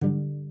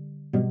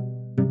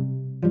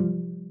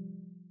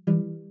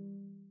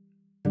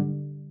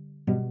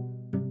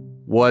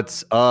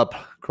What's up,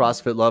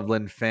 CrossFit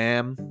Loveland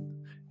fam?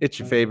 It's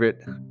your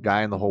favorite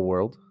guy in the whole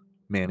world,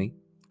 Manny,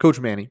 Coach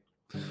Manny.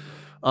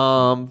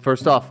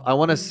 First off, I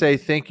want to say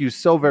thank you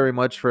so very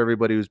much for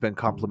everybody who's been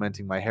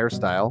complimenting my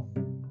hairstyle.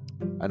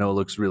 I know it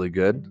looks really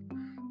good.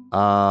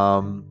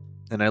 And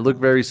I look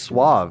very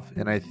suave,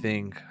 and I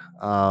think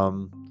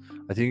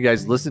you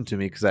guys listen to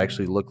me because I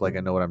actually look like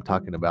I know what I'm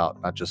talking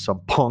about, not just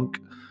some punk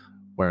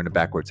wearing a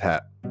backwards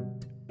hat,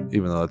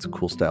 even though that's a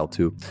cool style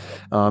too.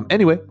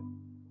 Anyway,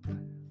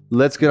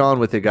 let's get on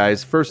with it,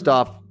 guys. First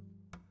off,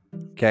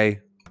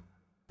 okay,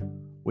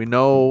 we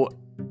know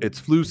it's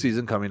flu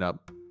season coming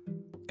up,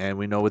 and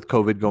we know with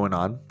COVID going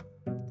on,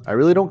 I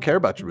really don't care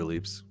about your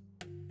reliefs.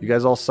 You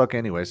guys all suck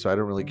anyway, so I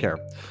don't really care.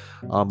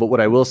 But what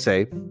I will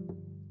say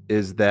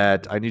is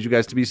that I need you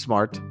guys to be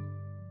smart,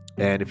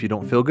 and if you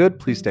don't feel good,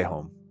 please stay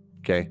home,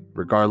 okay?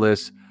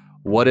 Regardless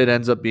what it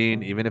ends up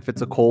being, even if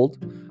it's a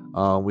cold,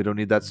 we don't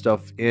need that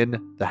stuff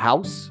in the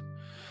house.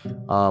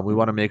 We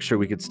want to make sure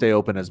we can stay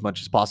open as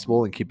much as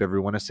possible and keep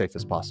everyone as safe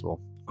as possible.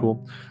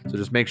 Cool. So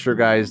just make sure,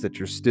 guys, that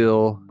you're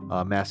still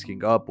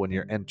masking up when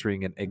you're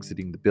entering and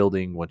exiting the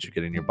building. Once you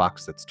get in your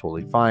box, that's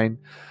totally fine.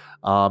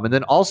 And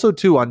then also,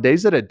 too, on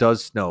days that it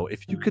does snow,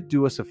 if you could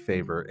do us a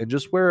favor and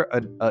just wear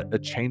a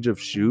change of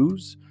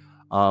shoes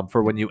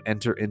for when you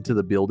enter into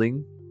the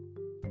building,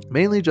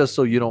 mainly just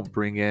so you don't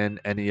bring in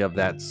any of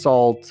that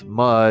salt,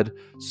 mud,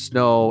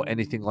 snow,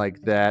 anything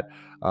like that.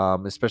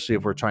 Especially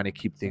if we're trying to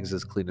keep things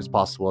as clean as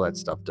possible, that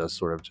stuff does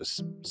sort of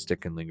just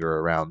stick and linger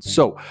around.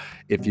 So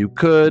if you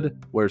could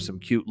wear some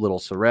cute little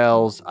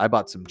Sorels, I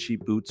bought some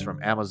cheap boots from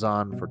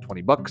Amazon for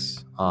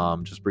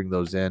 $20. Just bring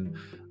those in,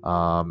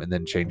 and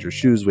then change your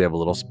shoes. We have a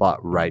little spot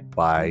right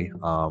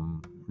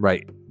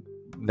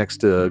next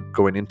to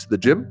going into the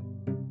gym.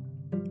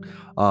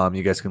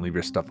 You guys can leave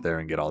your stuff there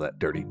and get all that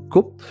dirty.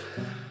 Cool.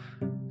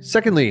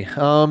 Secondly,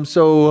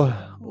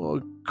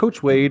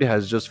 Coach Wade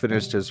has just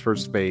finished his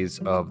first phase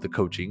of the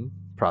coaching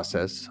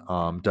process.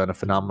 Done a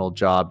phenomenal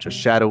job just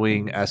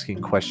shadowing,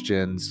 asking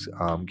questions,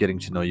 getting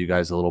to know you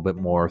guys a little bit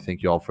more.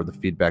 Thank you all for the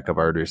feedback I've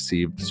already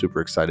received.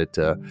 Super excited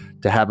to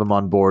have him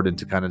on board and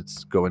to kind of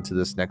go into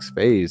this next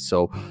phase.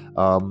 So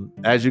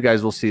as you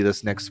guys will see,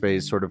 this next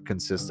phase sort of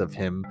consists of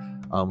him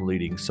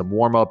leading some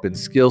warm-up and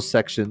skill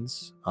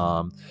sections,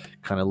 kind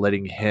of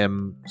letting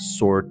him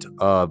sort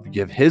of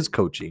give his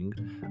coaching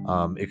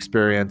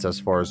experience as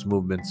far as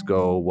movements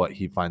go, what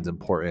he finds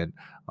important.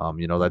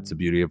 That's the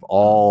beauty of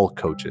all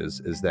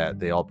coaches, is that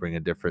they all bring a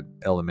different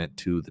element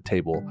to the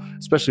table,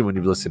 especially when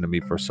you've listened to me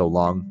for so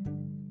long.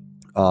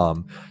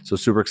 So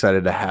super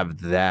excited to have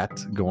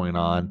that going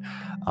on.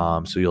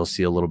 So you'll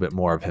see a little bit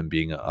more of him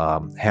being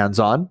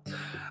hands-on.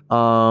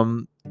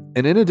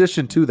 And in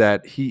addition to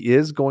that, he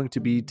is going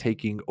to be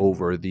taking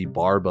over the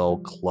Barbell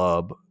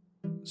Club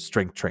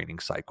strength training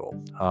cycle.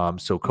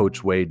 So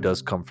Coach Wade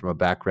does come from a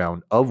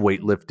background of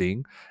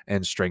weightlifting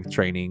and strength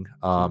training.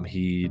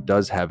 He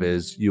does have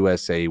his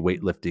USA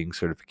weightlifting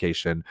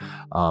certification.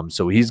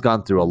 So he's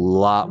gone through a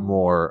lot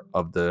more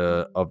of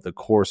the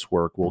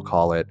coursework, we'll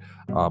call it,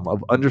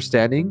 of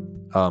understanding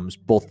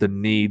both the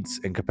needs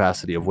and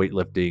capacity of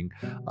weightlifting.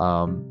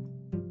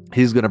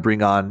 He's going to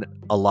bring on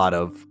a lot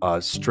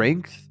of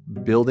strength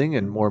building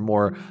and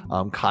more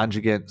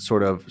conjugate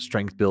sort of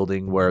strength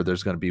building, where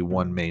there's going to be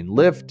one main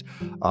lift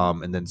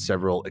and then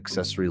several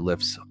accessory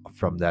lifts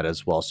from that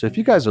as well. So if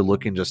you guys are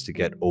looking just to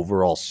get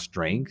overall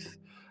strength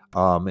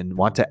and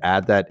want to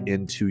add that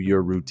into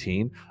your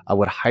routine, I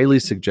would highly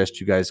suggest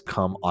you guys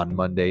come on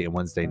Monday and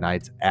Wednesday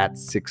nights at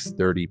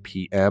 6:30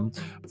 p.m.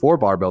 for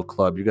Barbell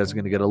Club. You guys are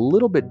going to get a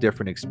little bit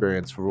different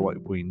experience for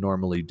what we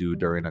normally do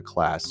during a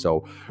class.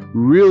 So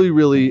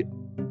really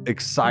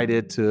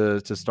excited to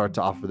start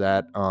to offer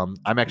that.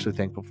 I'm actually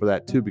thankful for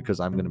that too, because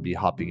I'm going to be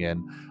hopping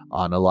in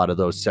on a lot of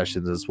those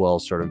sessions as well,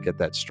 sort of get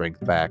that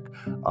strength back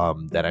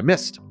that I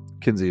missed.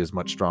 Kinsey is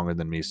much stronger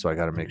than me, so I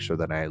got to make sure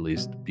that I at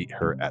least beat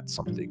her at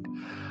something.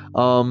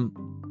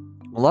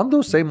 Along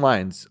those same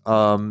lines,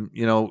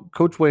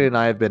 Coach Wade and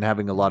I have been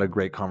having a lot of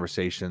great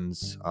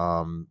conversations,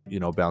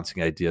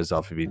 bouncing ideas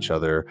off of each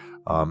other.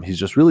 He's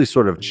just really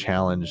sort of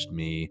challenged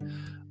me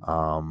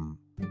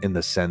in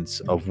the sense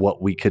of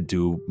what we could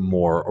do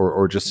more,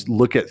 or just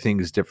look at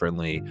things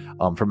differently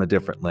from a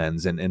different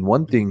lens. And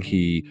one thing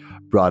he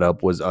brought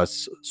up was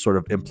us sort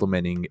of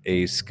implementing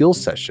a skill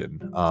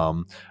session,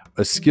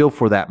 a skill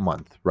for that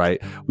month,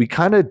 right? We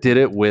kind of did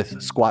it with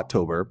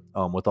Squattober,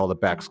 with all the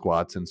back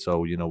squats. And so,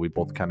 we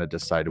both kind of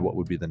decided what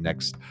would be the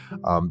next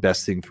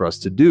best thing for us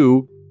to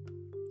do.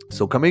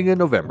 So coming in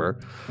November,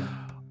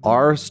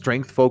 our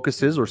strength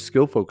focuses, or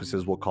skill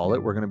focuses, we'll call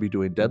it, we're going to be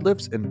doing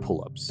deadlifts and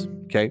pull-ups.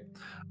 Okay.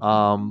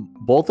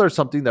 Both are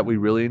something that we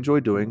really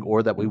enjoy doing,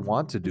 or that we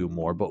want to do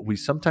more, but we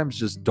sometimes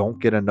just don't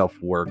get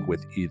enough work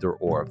with either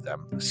or of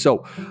them.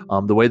 So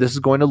the way this is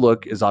going to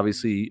look is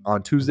obviously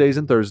on Tuesdays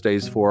and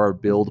Thursdays for our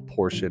build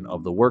portion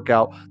of the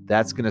workout.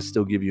 That's going to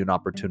still give you an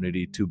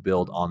opportunity to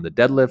build on the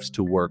deadlifts,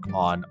 to work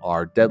on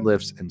our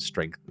deadlifts and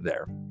strength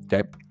there.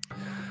 Okay.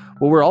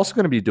 What we're also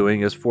going to be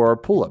doing is for our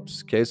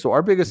pull-ups. Okay. So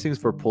our biggest things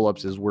for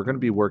pull-ups is we're going to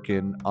be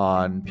working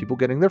on people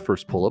getting their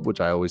first pull-up, which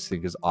I always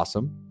think is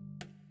awesome.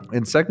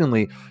 And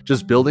secondly,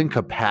 just building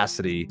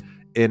capacity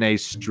in a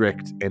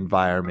strict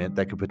environment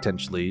that could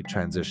potentially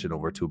transition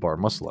over to a bar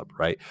muscle up,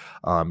 right?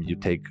 You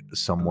take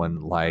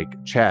someone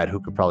like Chad, who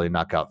could probably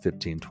knock out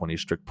 15, 20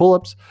 strict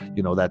pull-ups.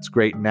 That's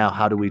great. Now,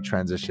 how do we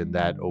transition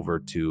that over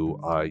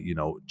to,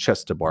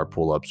 chest to bar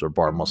pull-ups or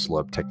bar muscle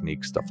up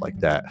techniques, stuff like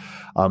that?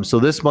 So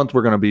this month,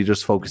 we're going to be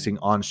just focusing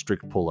on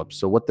strict pull-ups.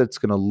 So what that's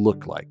going to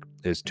look like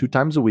is 2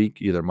 times a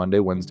week, either Monday,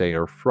 Wednesday,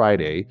 or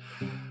Friday.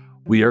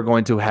 We are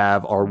going to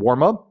have our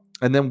warm-up.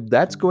 And then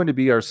that's going to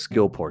be our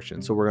skill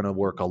portion. So we're going to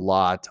work a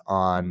lot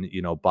on,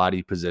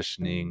 body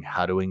positioning,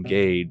 how to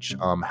engage,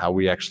 how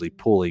we actually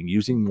pulling,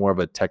 using more of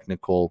a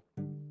technical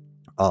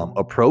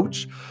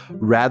approach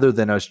rather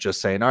than us just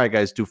saying, all right,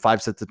 guys, do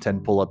 5 sets of 10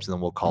 pull-ups and then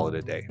we'll call it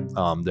a day.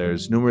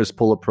 There's numerous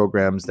pull-up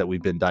programs that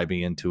we've been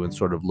diving into and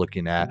sort of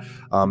looking at.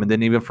 And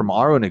then even from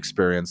our own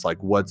experience,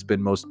 like what's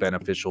been most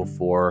beneficial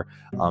for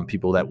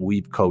people that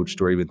we've coached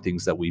or even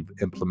things that we've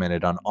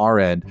implemented on our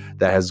end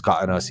that has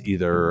gotten us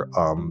either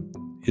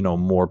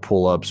more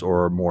pull-ups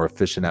or more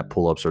efficient at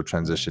pull-ups or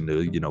transition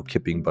to,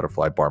 kipping,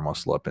 butterfly, bar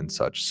muscle up and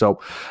such. So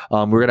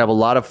we're going to have a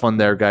lot of fun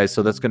there, guys.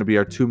 So that's going to be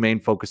our 2 main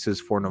focuses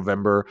for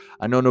November.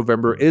 I know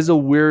November is a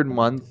weird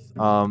month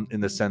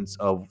in the sense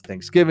of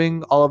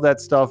Thanksgiving, all of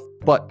that stuff.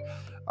 But,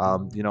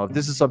 if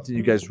this is something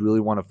you guys really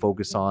want to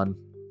focus on,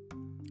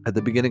 at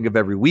the beginning of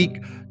every week,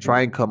 try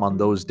and come on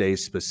those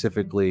days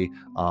specifically.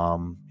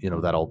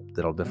 That'll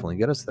definitely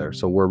get us there.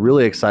 So we're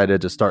really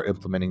excited to start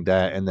implementing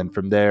that. And then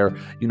from there,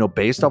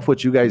 based off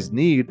what you guys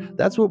need,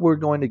 that's what we're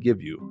going to give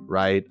you,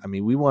 right? I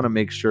mean, we want to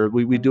make sure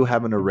we do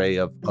have an array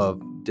of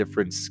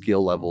different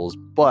skill levels,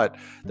 but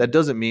that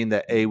doesn't mean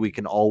that A, we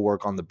can all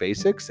work on the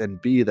basics,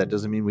 and B, that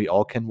doesn't mean we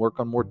all can work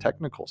on more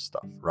technical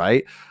stuff,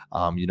 right?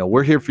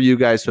 We're here for you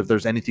guys. So if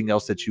there's anything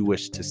else that you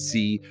wish to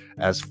see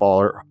as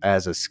far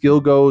as a skill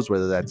goes,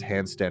 whether that's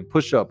handstand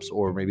push-ups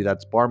or maybe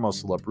that's bar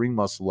muscle up, ring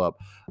muscle up,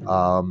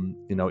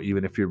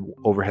 even if you're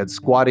overhead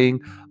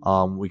squatting,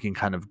 we can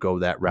kind of go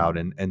that route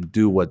and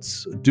do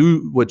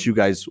what you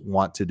guys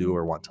want to do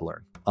or want to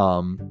learn.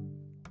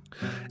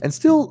 And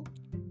still,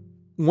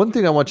 one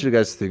thing I want you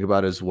guys to think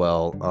about as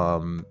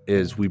well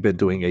is we've been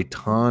doing a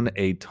ton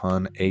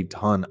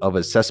of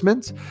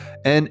assessments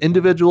and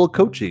individual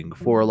coaching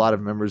for a lot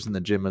of members in the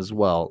gym as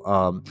well.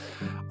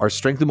 Our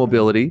strength and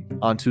mobility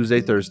on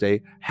Tuesday,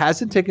 Thursday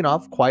hasn't taken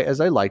off quite as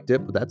I liked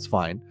it, but that's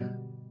fine.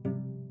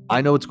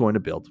 I know it's going to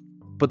build.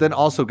 But then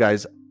also,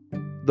 guys,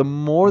 the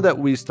more that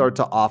we start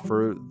to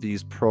offer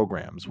these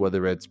programs,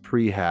 whether it's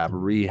prehab,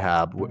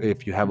 rehab,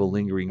 if you have a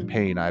lingering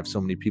pain, I have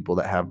so many people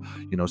that have,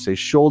 say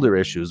shoulder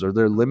issues, or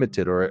they're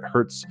limited, or it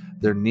hurts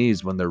their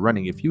knees when they're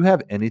running. If you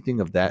have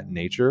anything of that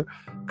nature,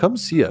 come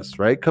see us,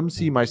 right? Come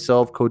see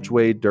myself, Coach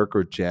Wade, Dirk,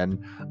 or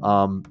Jen.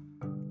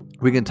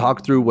 We can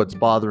talk through what's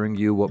bothering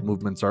you, what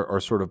movements are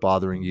sort of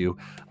bothering you.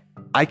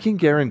 I can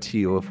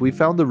guarantee you, if we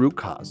found the root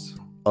cause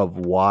of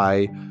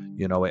why,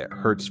 it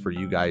hurts for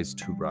you guys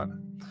to run,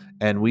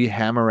 and we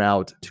hammer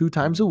out 2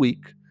 times a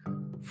week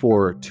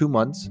for 2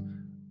 months,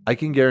 I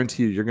can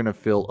guarantee you're going to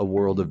feel a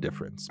world of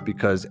difference,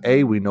 because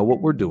A, we know what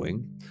we're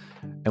doing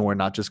and we're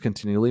not just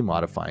continually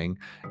modifying,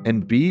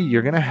 and B,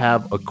 you're going to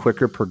have a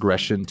quicker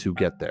progression to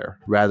get there,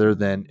 rather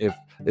than if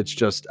it's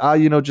just,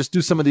 just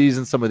do some of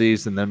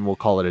these and then we'll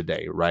call it a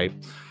day, right?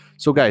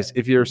 So guys,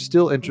 if you're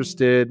still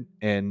interested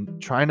in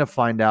trying to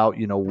find out,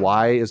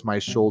 why is my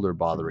shoulder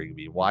bothering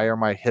me? Why are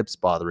my hips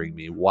bothering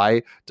me?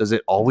 Why does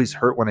it always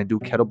hurt when I do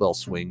kettlebell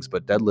swings,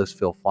 but deadlifts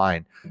feel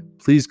fine?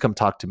 Please come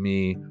talk to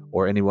me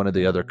or any one of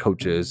the other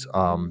coaches.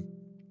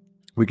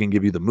 We can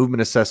give you the movement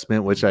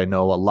assessment, which I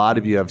know a lot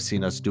of you have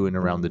seen us doing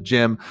around the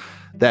gym.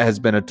 That has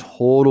been a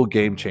total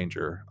game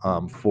changer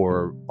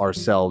for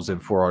ourselves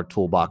and for our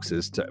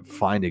toolboxes to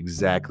find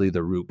exactly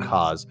the root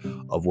cause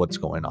of what's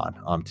going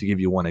on. To give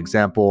you one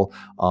example,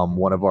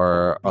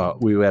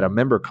 we had a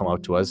member come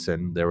up to us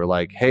and they were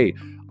like, hey,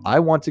 I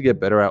want to get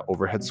better at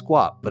overhead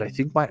squat, but I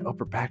think my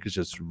upper back is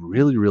just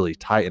really, really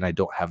tight and I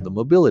don't have the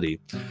mobility.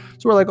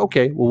 So we're like,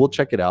 okay, well, we'll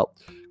check it out.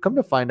 Come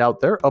to find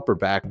out, their upper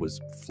back was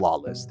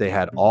flawless. They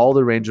had all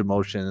the range of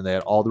motion and they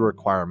had all the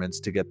requirements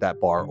to get that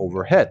bar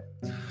overhead.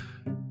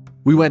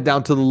 We went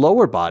down to the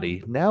lower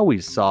body. Now we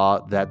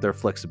saw that their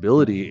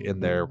flexibility in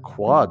their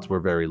quads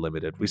were very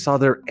limited. We saw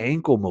their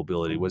ankle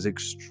mobility was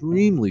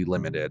extremely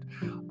limited.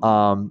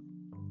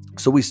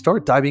 So we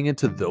start diving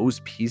into those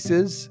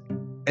pieces,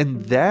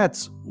 and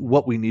that's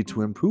what we need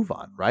to improve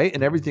on, right?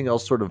 And everything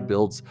else sort of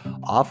builds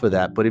off of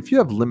that. But if you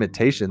have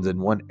limitations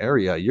in one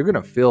area, you're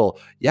going to feel,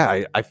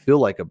 I feel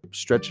like a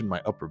stretch in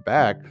my upper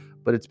back,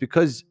 but it's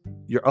because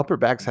your upper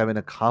back's having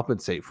to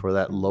compensate for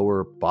that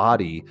lower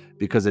body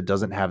because it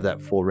doesn't have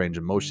that full range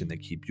of motion to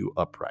keep you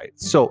upright.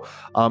 So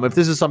if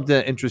this is something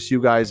that interests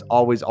you guys,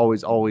 always,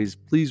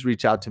 please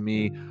reach out to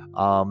me.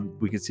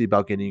 We can see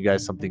about getting you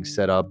guys something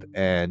set up,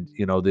 and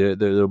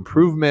the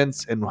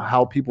improvements and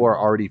how people are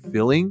already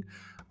feeling.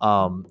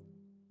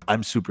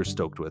 I'm super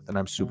stoked with and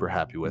I'm super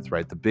happy with,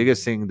 right? The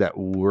biggest thing that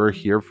we're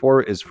here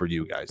for is for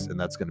you guys. And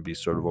that's going to be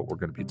sort of what we're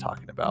going to be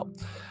talking about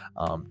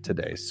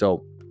today.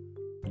 So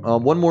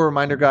one more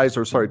reminder, guys,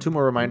 or sorry, two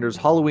more reminders.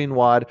 Halloween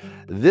WOD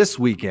this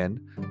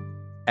weekend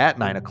at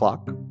 9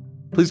 o'clock.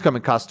 Please come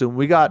in costume.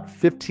 We got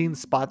 15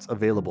 spots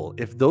available.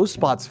 If those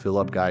spots fill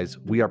up, guys,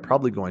 we are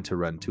probably going to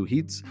run 2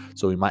 heats.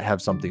 So we might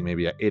have something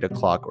maybe at 8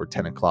 o'clock or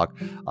 10 o'clock,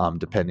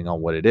 depending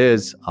on what it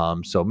is.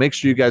 So make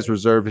sure you guys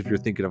reserve if you're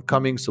thinking of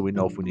coming so we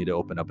know if we need to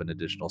open up an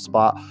additional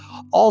spot.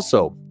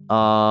 Also,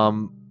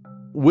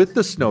 with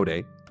the snow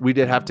day, we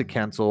did have to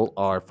cancel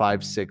our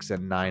 5, 6,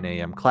 and 9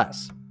 a.m.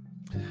 class.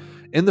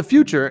 In the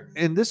future,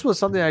 and this was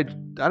something I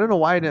don't know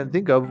why I didn't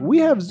think of, we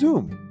have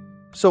Zoom.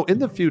 So in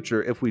the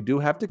future, if we do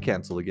have to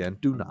cancel again,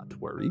 do not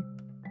worry.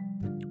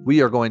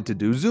 We are going to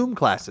do Zoom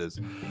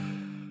classes,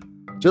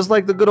 just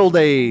like the good old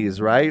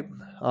days, right?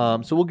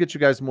 So we'll get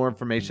you guys more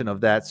information of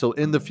that. So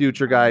in the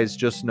future, guys,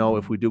 just know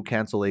if we do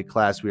cancel a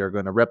class, we are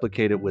going to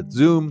replicate it with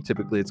Zoom.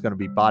 Typically, it's going to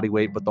be body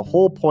weight, but the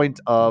whole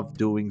point of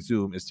doing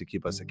Zoom is to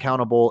keep us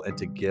accountable and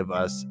to give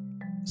us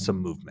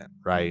some movement,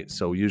 right?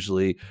 So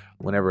usually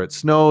whenever it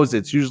snows,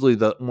 it's usually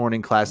the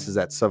morning classes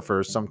that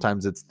suffer.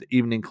 Sometimes it's the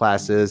evening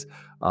classes.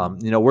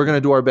 We're going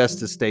to do our best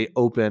to stay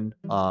open,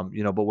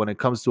 but when it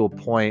comes to a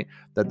point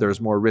that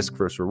there's more risk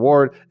versus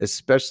reward,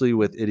 especially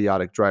with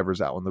idiotic drivers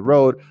out on the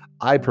road,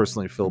 I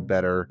personally feel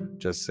better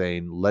just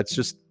saying, let's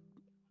just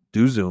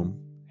do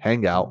Zoom,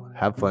 hang out,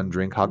 have fun,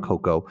 drink hot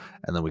cocoa,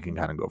 and then we can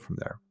kind of go from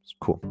there. It's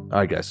cool. All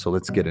right, guys, so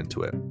let's get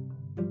into it.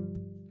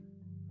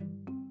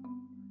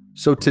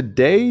 So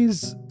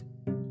today's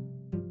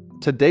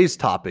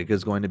topic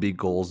is going to be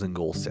goals and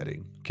goal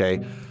setting,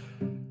 okay?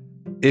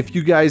 If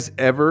you guys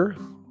ever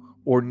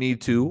or need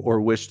to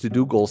or wish to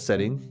do goal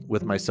setting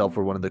with myself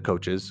or one of the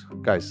coaches,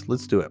 guys,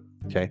 let's do it,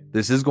 okay?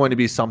 This is going to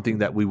be something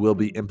that we will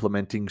be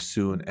implementing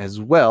soon as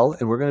well,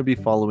 and we're going to be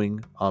following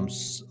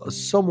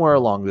somewhere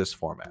along this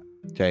format,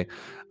 okay?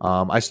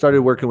 I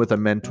started working with a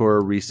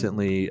mentor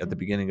recently at the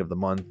beginning of the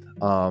month,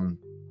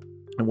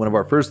 and one of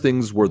our first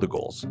things were the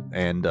goals.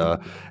 And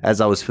as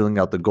I was filling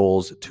out the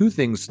goals, 2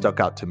 things stuck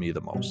out to me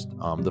the most.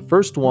 The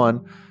first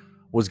one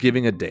was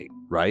giving a date,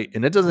 right?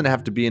 And it doesn't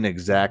have to be an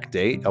exact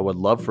date. I would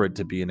love for it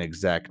to be an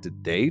exact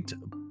date,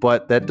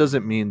 but that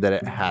doesn't mean that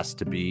it has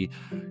to be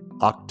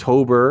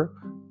October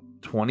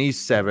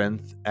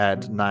 27th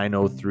at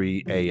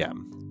 9:03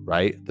 a.m.,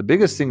 right? The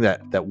biggest thing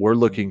that we're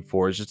looking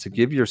for is just to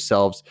give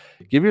yourself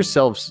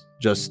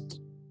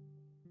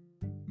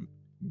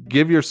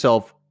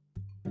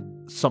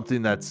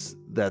something that's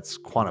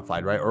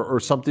quantified, right? Or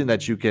something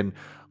that you can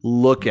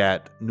look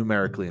at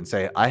numerically and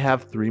say, I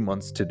have 3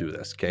 months to do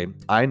this, okay?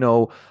 I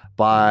know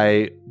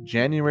by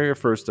January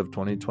 1st of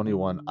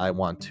 2021, I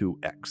want to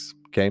X,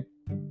 okay?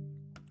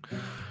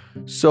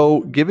 So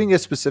giving a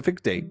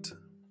specific date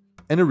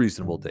and a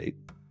reasonable date,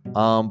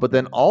 but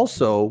then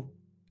also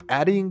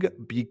adding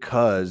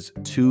because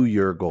to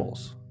your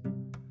goals.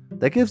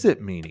 That gives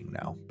it meaning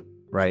now.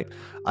 Right.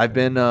 I've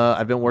been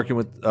working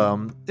with,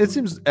 it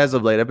seems as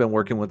of late, I've been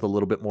working with a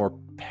little bit more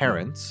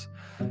parents.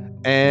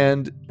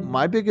 And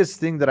my biggest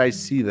thing that I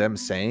see them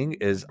saying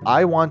is,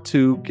 I want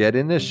to get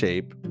into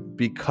shape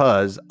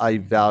because I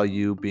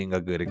value being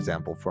a good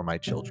example for my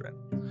children,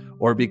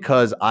 or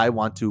because I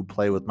want to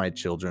play with my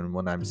children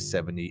when I'm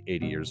 70,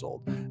 80 years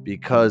old,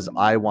 because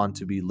I want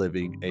to be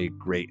living a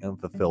great and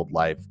fulfilled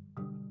life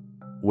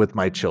with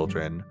my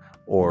children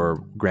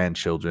or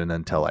grandchildren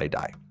until I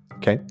die.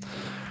 Okay.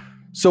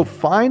 So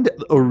find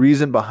a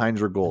reason behind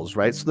your goals,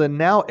 right? So then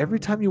now every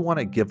time you want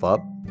to give up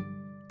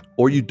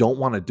or you don't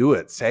want to do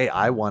it, say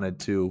I wanted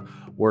to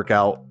work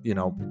out,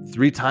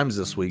 3 times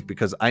this week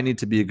because I need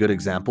to be a good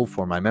example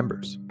for my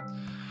members.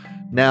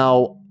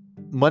 Now,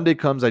 Monday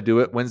comes, I do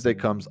it. Wednesday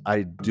comes,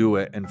 I do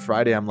it. And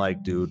Friday, I'm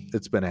like, dude,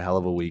 it's been a hell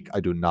of a week. I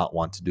do not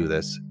want to do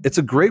this. It's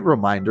a great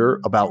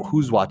reminder about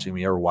who's watching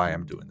me or why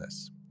I'm doing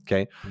this.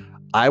 Okay.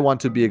 I want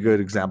to be a good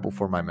example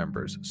for my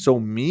members. So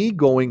me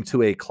going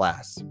to a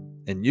class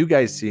and you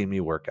guys seeing me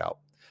work out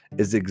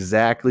is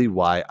exactly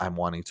why I'm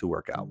wanting to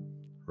work out,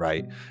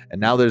 right?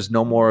 And now there's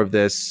no more of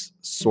this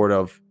sort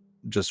of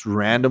just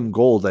random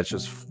goal that's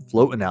just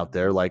floating out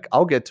there. Like,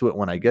 I'll get to it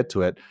when I get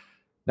to it.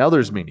 Now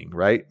there's meaning,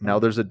 right? Now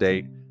there's a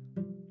date.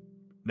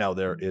 Now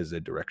there is a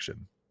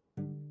direction.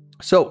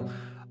 So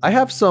I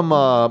have some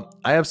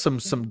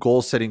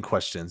goal setting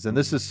questions, and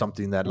this is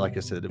something that, like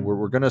I said,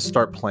 we're going to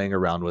start playing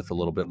around with a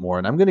little bit more,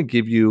 and I'm going to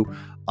give you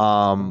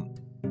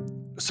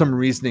some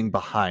reasoning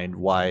behind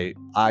why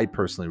I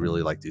personally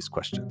really like these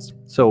questions.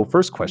 So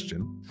first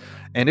question,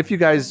 and if you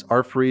guys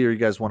are free or you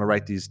guys want to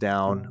write these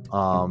down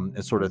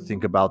and sort of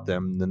think about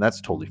them, then that's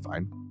totally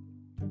fine.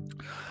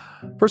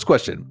 First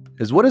question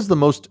is, what's the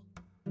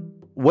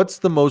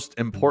most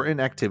important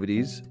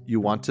activities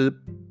you want to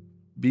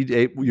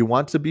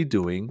be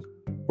doing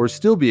or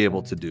still be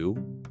able to do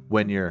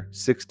when you're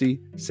 60,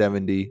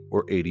 70,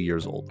 or 80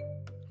 years old?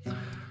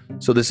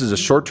 So this is a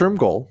short-term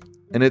goal,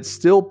 and it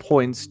still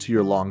points to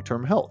your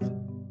long-term health,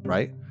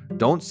 right?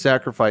 Don't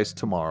sacrifice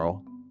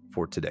tomorrow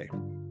for today.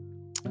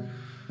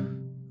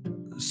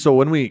 So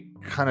when we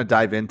kind of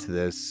dive into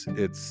this,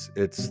 it's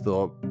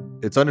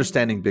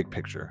understanding big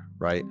picture,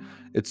 right?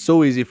 It's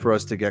so easy for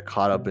us to get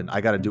caught up in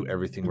I got to do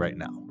everything right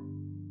now.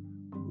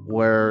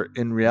 Where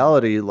in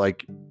reality,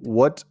 like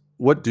what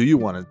do you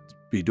want to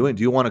be doing?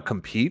 Do you want to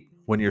compete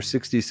when you're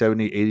 60,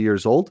 70, 80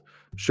 years old?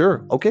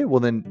 Sure. Okay, well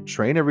then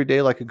train every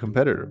day like a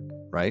competitor,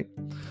 right?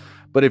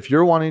 But if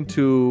you're wanting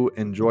to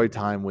enjoy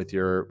time with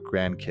your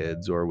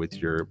grandkids or with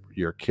your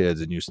kids,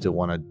 and you still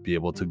want to be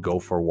able to go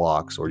for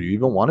walks, or you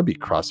even want to be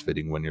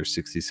CrossFitting when you're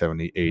 60,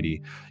 70,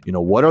 80,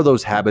 what are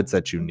those habits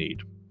that you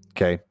need?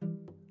 Okay.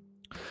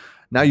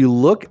 Now you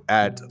look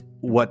at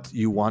what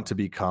you want to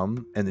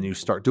become, and then you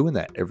start doing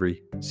that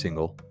every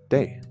single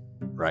day,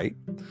 right?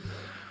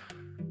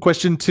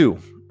 Question 2.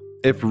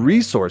 If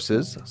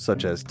resources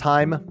such as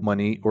time,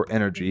 money, or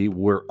energy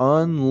were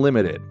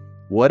unlimited,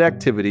 what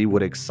activity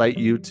would excite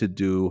you to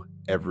do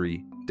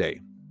every day?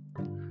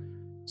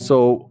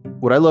 So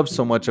what I love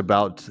so much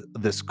about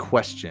this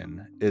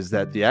question is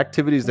that the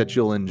activities that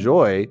you'll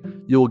enjoy,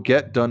 you'll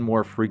get done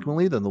more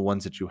frequently than the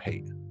ones that you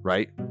hate,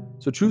 right?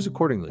 So choose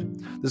accordingly.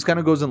 This kind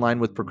of goes in line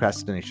with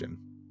procrastination.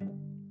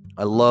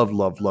 I love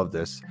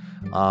this.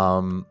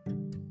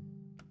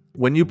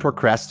 When you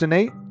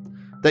procrastinate,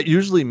 that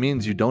usually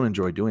means you don't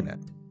enjoy doing it,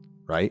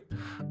 right?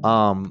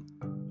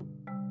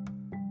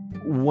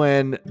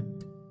 When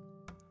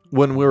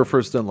we were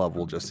first in love,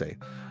 we'll just say,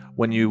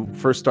 when you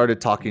first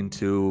started talking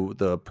to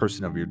the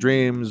person of your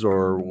dreams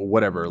or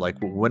whatever, like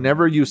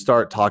whenever you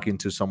start talking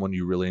to someone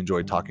you really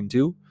enjoy talking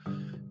to,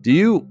 do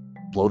you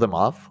blow them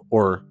off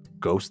or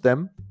ghost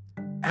them?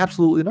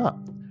 Absolutely not.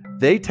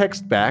 They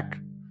text back,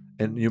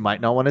 and you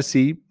might not want to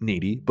see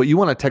needy, but you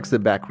want to text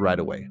them back right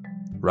away,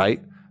 right?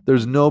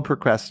 There's no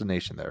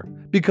procrastination there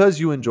because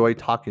you enjoy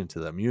talking to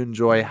them. You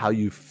enjoy how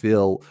you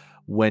feel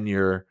when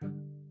you're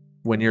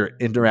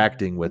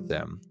interacting with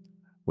them,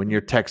 when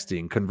you're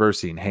texting,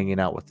 conversing, hanging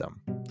out with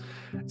them.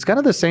 It's kind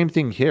of the same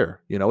thing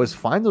here, is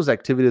find those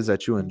activities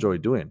that you enjoy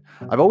doing.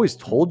 I've always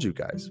told you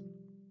guys,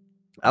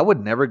 I would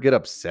never get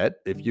upset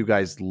if you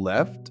guys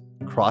left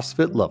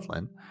CrossFit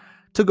Loveland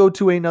to go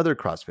to another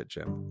CrossFit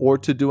gym or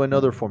to do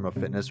another form of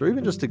fitness, or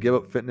even just to give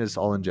up fitness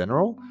all in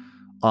general.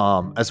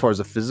 As far as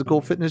a physical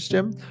fitness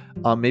gym,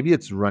 maybe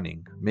it's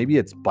running, maybe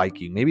it's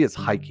biking, maybe it's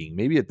hiking,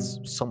 maybe it's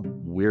some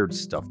weird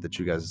stuff that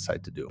you guys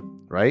decide to do,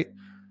 right?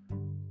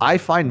 I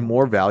find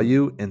more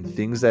value in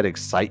things that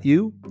excite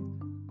you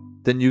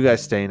than you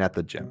guys staying at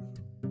the gym.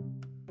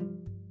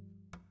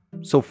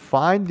 So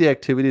find the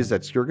activities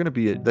that you're going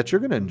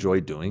to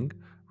enjoy doing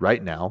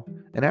right now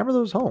and hammer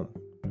those home,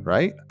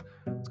 right?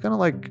 It's kind of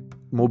like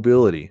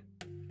mobility.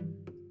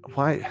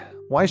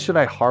 Why should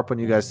I harp on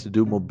you guys to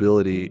do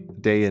mobility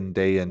day in,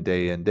 day in,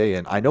 day in, day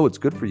in? I know it's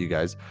good for you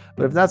guys,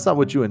 but if that's not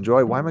what you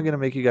enjoy, why am I going to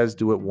make you guys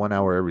do it 1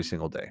 hour every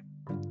single day?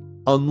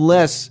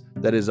 Unless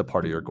that is a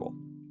part of your goal.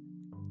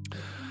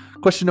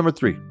 Question number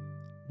 3.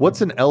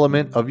 What's an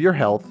element of your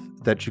health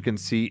that you can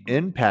see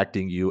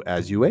impacting you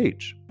as you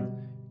age?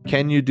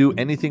 Can you do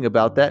anything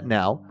about that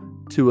now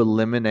to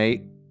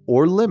eliminate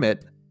or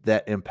limit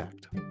that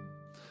impact?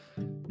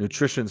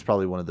 Nutrition is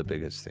probably one of the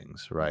biggest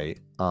things, right?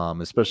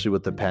 Especially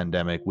with the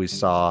pandemic, we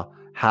saw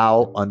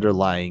how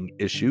underlying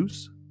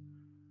issues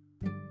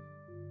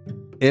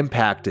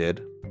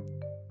impacted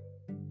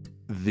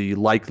the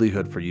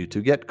likelihood for you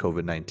to get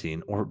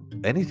COVID-19 or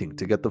anything,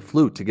 to get the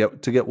flu, to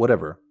get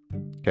whatever.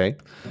 Okay.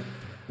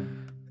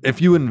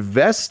 If you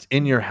invest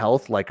in your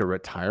health like a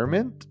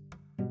retirement,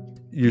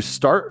 you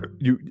start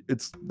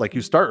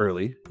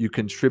early, you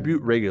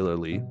contribute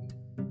regularly.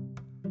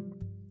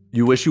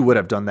 You wish you would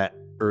have done that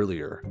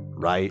earlier,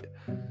 right?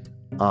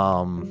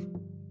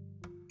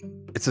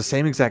 It's the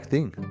same exact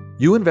thing.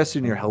 You invest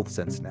in your health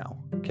sense now,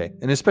 okay?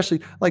 And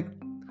especially like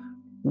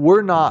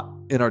we're not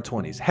in our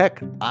 20s.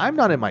 Heck, I'm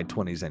not in my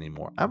 20s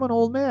anymore. I'm an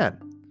old man.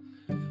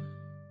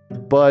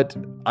 But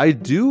I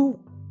do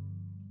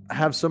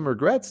have some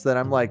regrets that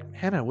I'm like,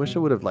 man, I wish I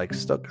would have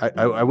stuck.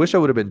 I wish I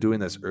would have been doing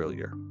this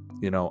earlier.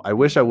 I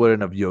wish I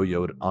wouldn't have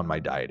yo-yoed on my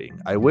dieting.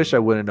 I wish I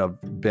wouldn't have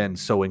been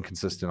so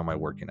inconsistent on my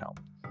working out.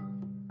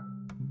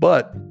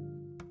 But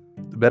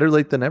better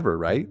late than never,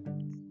 right?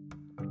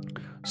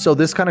 So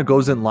this kind of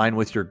goes in line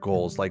with your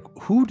goals. Like,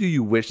 who do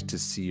you wish to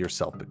see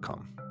yourself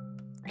become?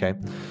 Okay.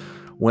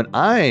 When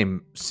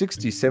I'm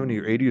 60, 70,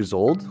 or 80 years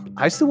old,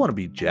 I still want to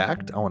be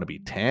jacked. I want to be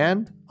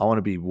tan. I want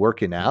to be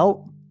working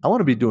out. I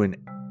want to be doing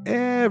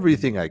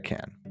everything I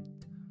can.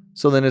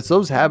 So then it's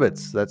those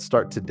habits that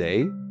start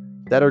today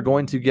that are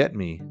going to get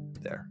me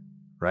there,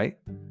 right?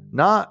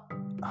 Not,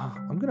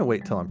 I'm going to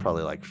wait till I'm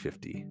probably like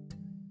 50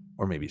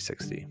 or maybe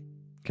 60.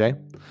 Okay.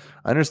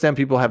 I understand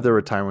people have their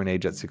retirement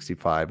age at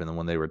 65, and then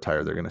when they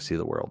retire, they're going to see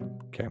the world.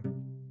 Okay.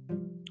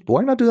 But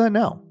why not do that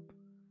now?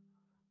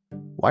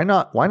 Why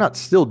not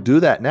still do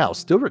that now?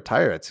 Still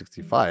retire at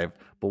 65,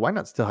 but why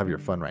not still have your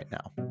fun right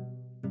now?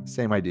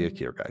 Same idea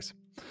here, guys.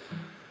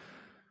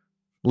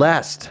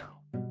 Last,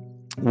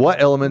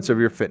 what elements of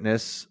your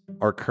fitness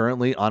are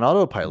currently on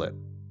autopilot?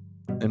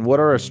 And what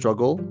are a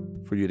struggle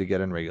for you to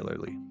get in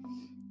regularly?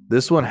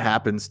 This one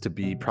happens to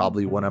be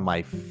probably one of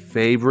my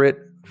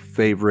favorite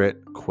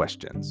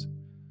questions.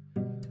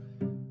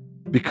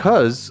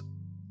 Because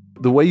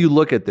the way you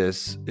look at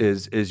this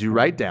is you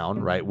write down,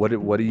 right?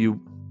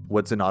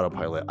 What's an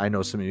autopilot? I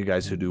know some of you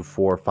guys who do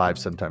 4, 5,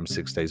 sometimes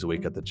 6 days a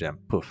week at the gym.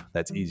 Poof,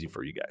 that's easy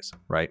for you guys,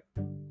 right?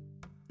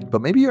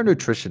 But maybe your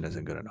nutrition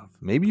isn't good enough.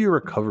 Maybe your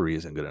recovery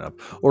isn't good enough.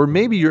 Or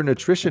maybe your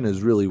nutrition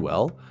is really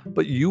well,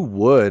 but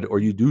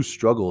you do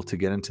struggle to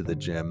get into the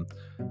gym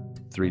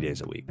 3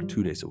 days a week,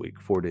 2 days a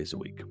week, 4 days a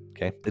week.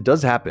 Okay. It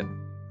does happen,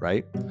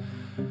 right?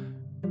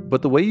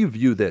 But the way you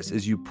view this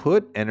is you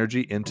put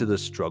energy into the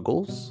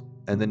struggles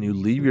and then you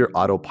leave your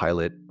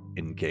autopilot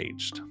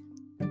engaged.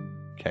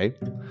 Okay.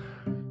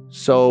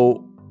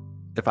 So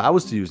if I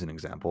was to use an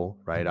example,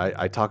 right,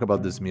 I talk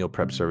about this meal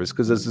prep service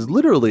because this has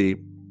literally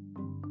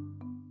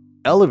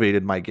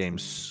elevated my game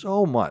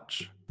so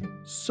much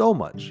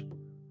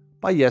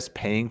by, yes,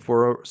 paying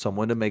for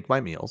someone to make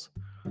my meals.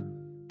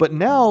 But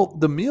now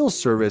the meal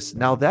service,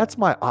 now that's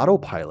my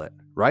autopilot,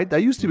 right?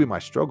 That used to be my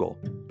struggle.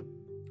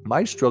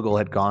 My struggle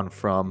had gone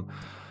from,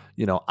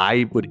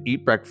 I would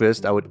eat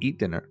breakfast, I would eat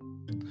dinner,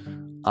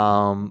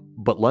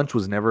 but lunch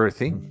was never a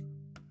thing.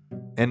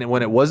 And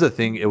when it was a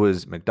thing, it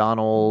was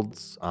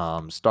McDonald's,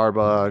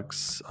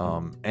 Starbucks,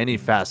 any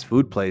fast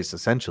food place,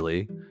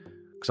 essentially.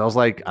 Because I was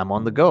like, I'm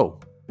on the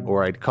go.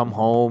 Or I'd come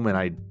home and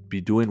I'd be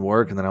doing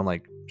work, and then I'm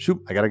like,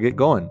 shoot, I got to get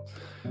going.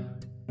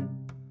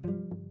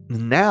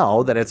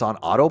 Now that it's on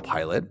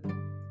autopilot,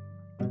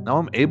 now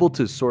I'm able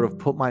to sort of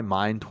put my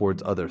mind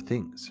towards other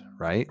things,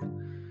 right?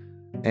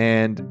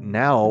 And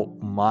now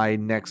my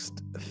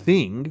next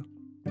thing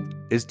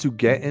is to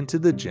get into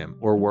the gym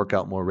or work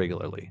out more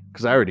regularly,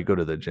 because I already go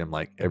to the gym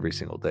like every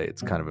single day.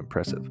 It's kind of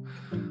impressive.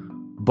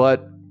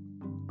 But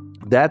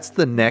that's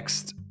my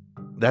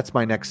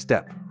next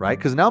step, right?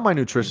 Because now my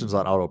nutrition's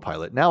on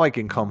autopilot. Now I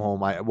can come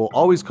home. I will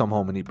always come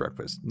home and eat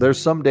breakfast. There's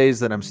some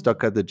days that I'm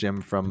stuck at the gym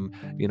from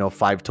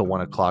 5 to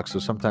 1 o'clock, so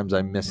sometimes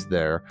I miss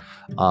there.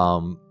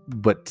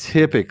 But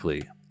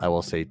typically I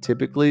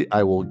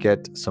will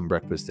get some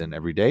breakfast in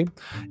every day,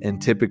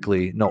 and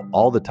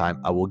all the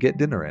time I will get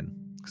dinner in,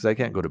 because I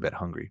can't go to bed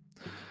hungry.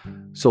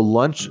 So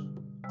lunch,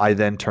 I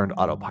then turned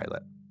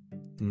autopilot.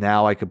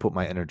 Now I can put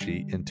my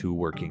energy into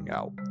working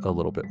out a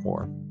little bit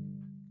more.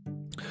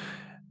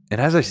 And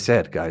as I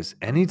said, guys,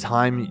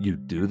 anytime you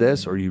do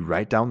this or you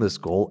write down this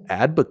goal,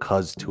 add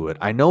because to it.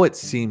 I know it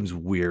seems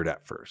weird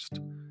at first,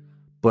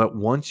 but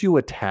once you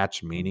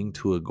attach meaning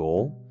to a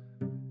goal,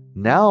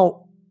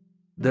 now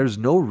there's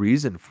no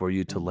reason for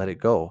you to let it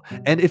go.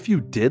 And if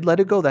you did let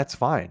it go, that's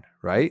fine,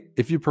 right?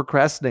 If you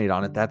procrastinate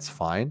on it, that's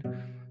fine.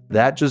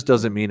 That just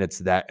doesn't mean it's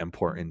that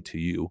important to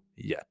you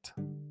yet.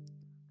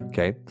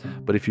 Okay.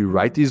 But if you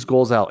write these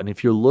goals out, and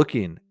if you're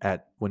looking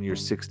at when you're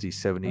 60,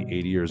 70,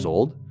 80 years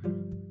old,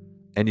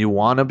 and you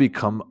want to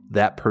become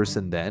that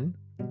person, then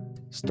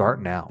start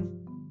now.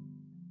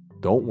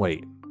 Don't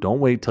wait.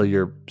 Don't wait till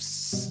you're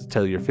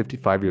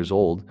 55 years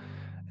old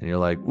and you're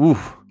like, ooh,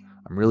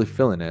 I'm really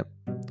feeling it.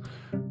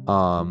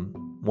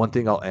 One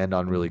thing I'll end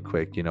on really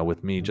quick,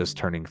 with me just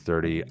turning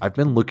 30, I've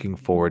been looking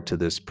forward to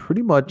this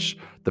pretty much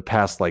the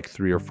past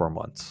 3 or 4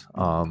 months.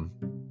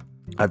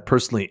 I've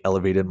personally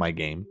elevated my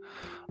game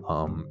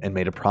and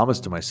made a promise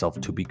to myself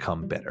to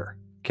become better.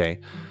 Okay.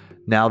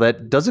 Now,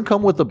 that doesn't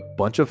come with a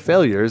bunch of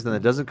failures, and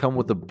it doesn't come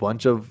with a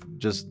bunch of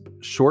just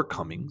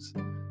shortcomings,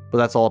 but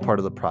that's all a part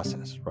of the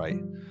process, right?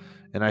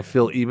 And I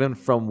feel even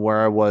from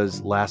where I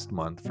was last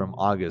month, from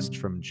August,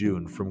 from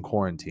June, from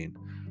quarantine,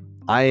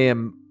 I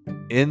am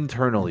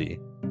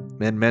internally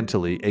and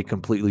mentally a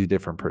completely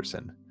different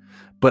person,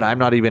 but I'm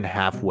not even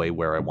halfway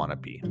where I want to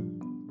be.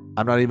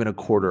 I'm not even a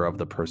quarter of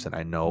the person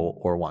I know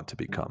or want to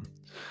become.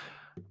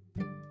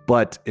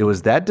 But it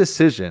was that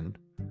decision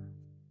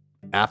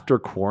after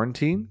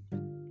quarantine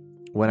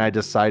when I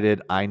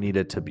decided I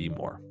needed to be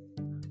more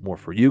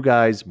for you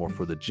guys, more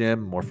for the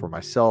gym, more for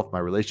myself, my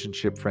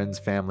relationship, friends,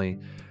 family.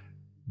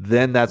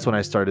 Then that's when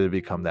I started to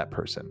become that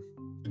person.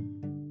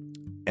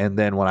 And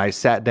then when I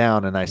sat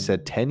down and I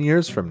said 10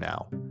 years from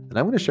now, and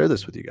I'm going to share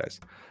this with you guys,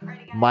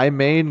 my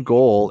main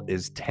goal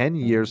is 10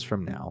 years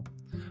from now,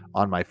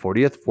 for my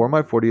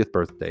 40th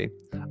birthday,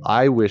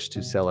 I wish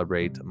to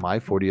celebrate my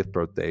 40th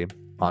birthday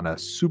on a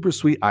super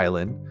sweet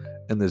island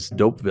in this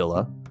dope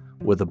villa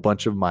with a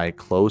bunch of my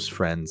close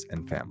friends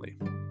and family.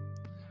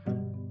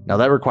 Now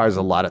that requires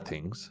a lot of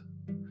things,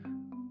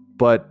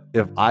 but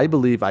if I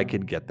believe I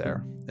can get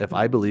there, if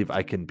I believe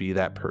I can be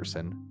that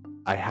person,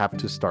 I have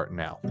to start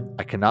now.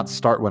 I cannot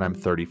start when I'm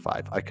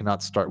 35. I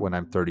cannot start when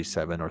I'm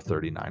 37 or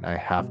 39. I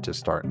have to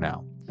start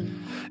now.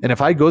 And if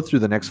I go through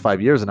the next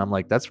 5 years and I'm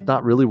like, that's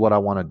not really what I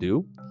want to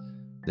do,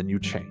 then you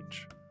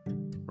change,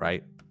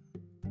 right?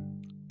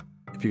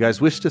 If you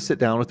guys wish to sit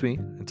down with me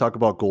and talk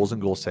about goals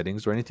and goal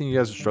settings or anything you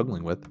guys are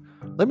struggling with,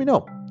 let me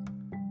know.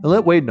 And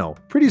let Wade know.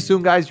 Pretty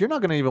soon, guys, you're not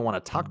going to even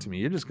want to talk to me.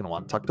 You're just going to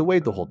want to talk to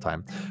Wade the whole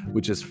time,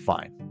 which is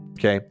fine.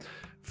 Okay?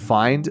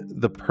 Find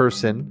the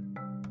person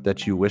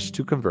that you wish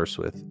to converse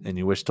with and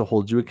you wish to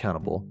hold you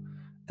accountable,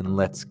 and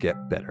let's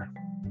get better.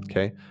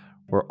 Okay?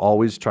 We're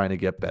always trying to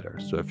get better.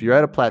 So if you're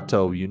at a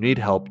plateau, you need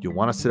help, you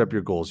want to set up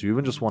your goals, you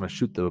even just want to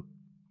shoot the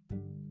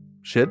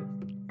shit,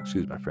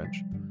 excuse my French,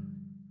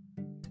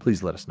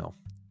 please let us know.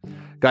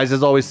 Guys,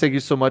 as always, thank you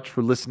so much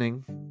for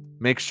listening.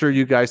 Make sure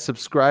you guys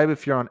subscribe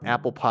if you're on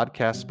Apple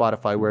Podcasts,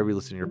 Spotify, wherever you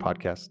listen to your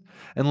podcast.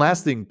 And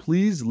last thing,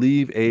 please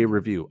leave a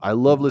review. I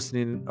love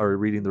listening or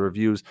reading the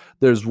reviews.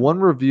 There's one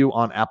review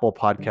on Apple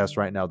Podcasts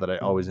right now that I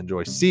always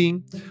enjoy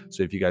seeing.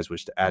 So if you guys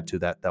wish to add to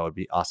that, that would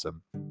be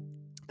awesome.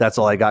 That's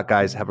all I got,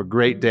 guys. Have a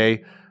great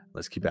day.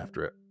 Let's keep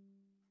after it.